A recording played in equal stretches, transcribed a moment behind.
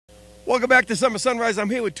Welcome back to Summer Sunrise. I'm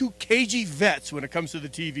here with two cagey vets when it comes to the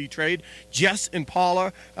TV trade. Jess and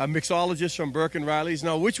Paula, mixologists from Burke and Riley's.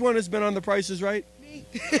 Now, which one has been on The Price is Right? Me.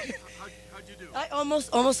 How'd you do? I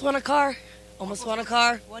almost won a car. Almost won a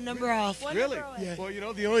car. One number off. Really? Yeah. Well, you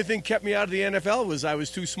know, the only thing kept me out of the NFL was I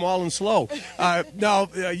was too small and slow. Now,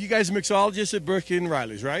 you guys are mixologists at Burke and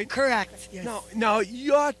Riley's, right? Correct. Yes. Now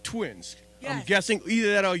you're twins. Yes. I'm guessing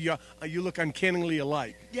either that or you look uncannily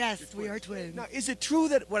alike. Yes, we are twins. Now, is it true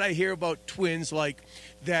that what I hear about twins, like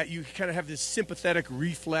that you kind of have this sympathetic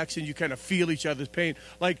reflex and you kind of feel each other's pain?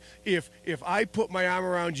 Like if I put my arm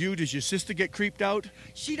around you, does your sister get creeped out?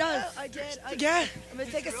 She does. I did. Yeah. I'm going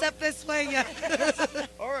to take a step this way. Yeah.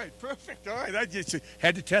 All right, perfect. All right, I just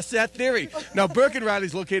had to test that theory. Now, Burke and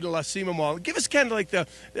Riley's located in La Cima Mall. Give us kind of like the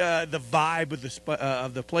vibe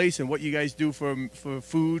of the place and what you guys do for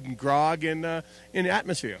food and grog and in the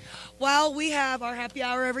atmosphere. Well, we have our happy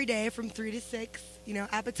hour every day from 3 to 6. You know,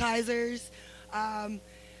 appetizers.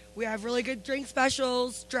 We have really good drink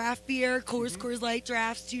specials. Draft beer, Coors Light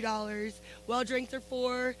drafts, $2. Well drinks are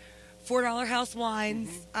 $4 house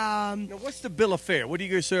wines. Now, what's the bill of fare? What do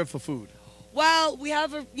you guys serve for food? Well, we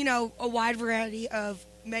have a wide variety of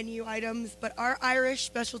menu items, but our Irish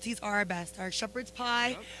specialties are our best. Our shepherd's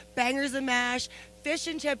pie, bangers and mash, fish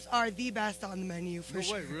and chips are the best on the menu for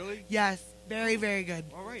sure. No way, really? Yes, very, very good.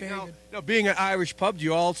 All right. Very good. Now, being an Irish pub, do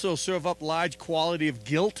you also serve up large quality of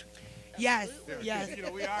gilt? Yes, yes. You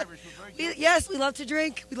know, we Irish. Yes, we love to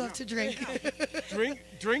drink. We love to drink.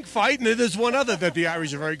 Drink, fight, and there's one other that the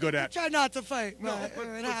Irish are very good at. Try not to fight, No, but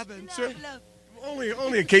it happens. Sir,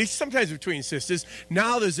 only a case, sometimes between sisters.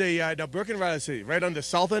 Now there's now Burke and Riley City, right on the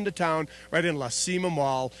south end of town, right in La Cima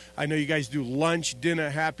Mall. I know you guys do lunch, dinner,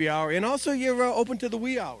 happy hour, and also you're open to the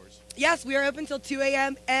wee hours. Yes, we are open till 2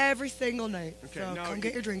 a.m. every single night. Okay, so now come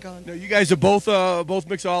get your drink on. Now you guys are both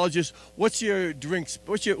mixologists. What's your drinks?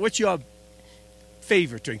 What's your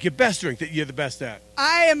favorite drink? Your best drink that you're the best at?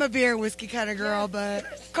 I am a beer and whiskey kind of girl, but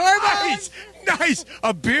carbon. Nice.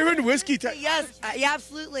 A beer and whiskey. Yes, yeah,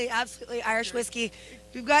 absolutely, Irish whiskey.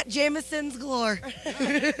 We've got Jameson's galore.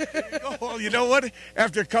 Well, you know what?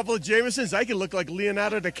 After a couple of Jamesons, I can look like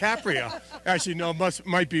Leonardo DiCaprio. Actually, no,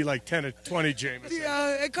 might be like 10 or 20 Jamesons.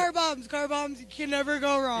 Yeah, and car bombs, you can never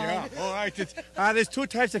go wrong. Yeah, all right. There's two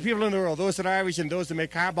types of people in the world, those that are Irish and those that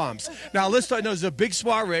make car bombs. Now, let's talk. There's a big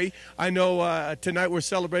soiree. I know tonight we're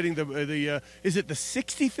celebrating is it the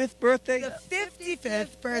 65th birthday? The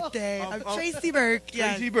 55th birthday of Tracy Burke.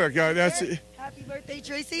 Yes. Tracy Burke. That's it. Happy birthday,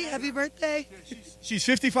 Tracy. Happy birthday. She's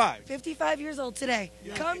 55. 55 years old today.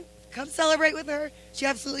 Yeah. Come celebrate with her. She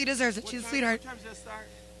absolutely deserves it. She's a sweetheart. What time does that start?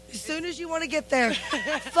 As soon as you want to get there.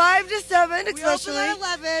 5 to 7, especially. We open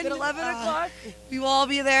at 11. At 11 o'clock. We will all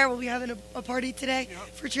be there. We'll be having a party today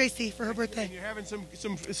for Tracy for her birthday. And you're having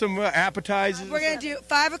some appetizers. We're going to do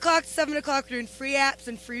 5 o'clock to 7 o'clock. We're doing free apps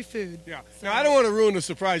and free food. Yeah. Now, I don't want to ruin the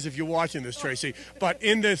surprise if you're watching this, Tracy, but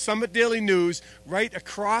in the Summit Daily News, right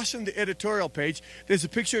across from the editorial page, there's a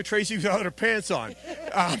picture of Tracy without her pants on.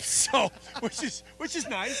 Which is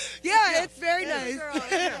nice. Yeah, it's very nice.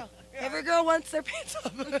 Every girl wants their pants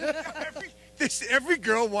off. Every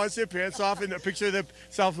girl wants their pants off in a picture of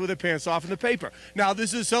themselves with their pants off in the paper. Now,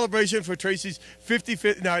 this is a celebration for Tracy's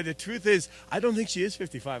 55th. Now, the truth is, I don't think she is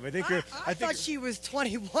 55. I thought she was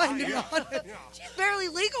 21, to be honest. She's barely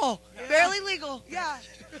legal. Yeah. Barely legal. Yeah.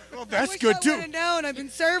 Well, that's good, too. I would have known. I've been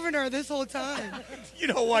serving her this whole time. You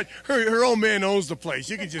know what? Her old man owns the place.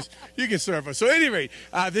 You can serve her. So, at any rate,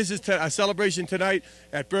 this is a celebration tonight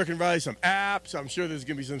at Burke and Riley. Some apps. I'm sure there's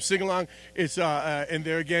going to be some sing-along. It's and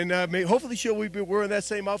there again. Hopefully, she'll be wearing that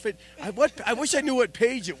same outfit. I wish I knew what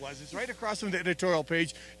page it was. It's right across from the editorial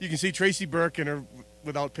page. You can see Tracy Burke and her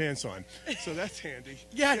without pants on. So that's handy.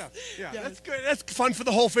 Yes. Yeah. Yes. That's good. That's fun for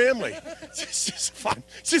the whole family. It's just fun.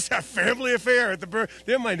 It's just a family affair at the Burke.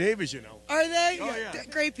 They're my neighbors, you know. Are they? Oh, yeah.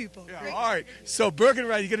 Great people. Yeah. Great All right. So Burke and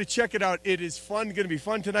Riley, you got to check it out. It is fun. Going to be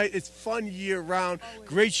fun tonight. It's fun year round. Always.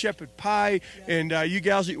 Great shepherd pie. Yeah. And you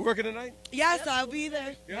gals, are you working tonight? Yes, I'll be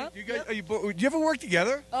there. Yeah. Yep. You guys, do you ever work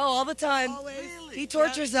together? Oh, all the time. Always. Really? He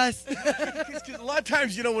tortures us. Cause a lot of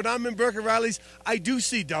times, you know, when I'm in Burke and Riley's, I do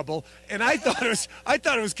see double, and I thought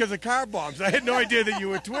it was because of car bombs. I had no idea that you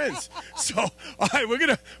were twins. So, all right, we're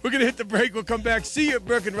gonna hit the break. We'll come back. See you at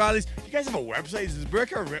Burke and Riley's. You guys have a website? Is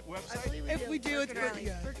Burke a website? If we do, it's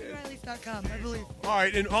BurkeandRileys.com, I believe. All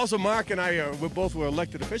right, and also Mark and I, we both were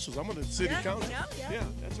elected officials. I'm on the city council. Yeah.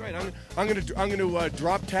 That's right. I'm gonna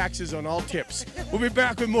drop taxes on all tips. We'll be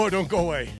back with more. Don't go away.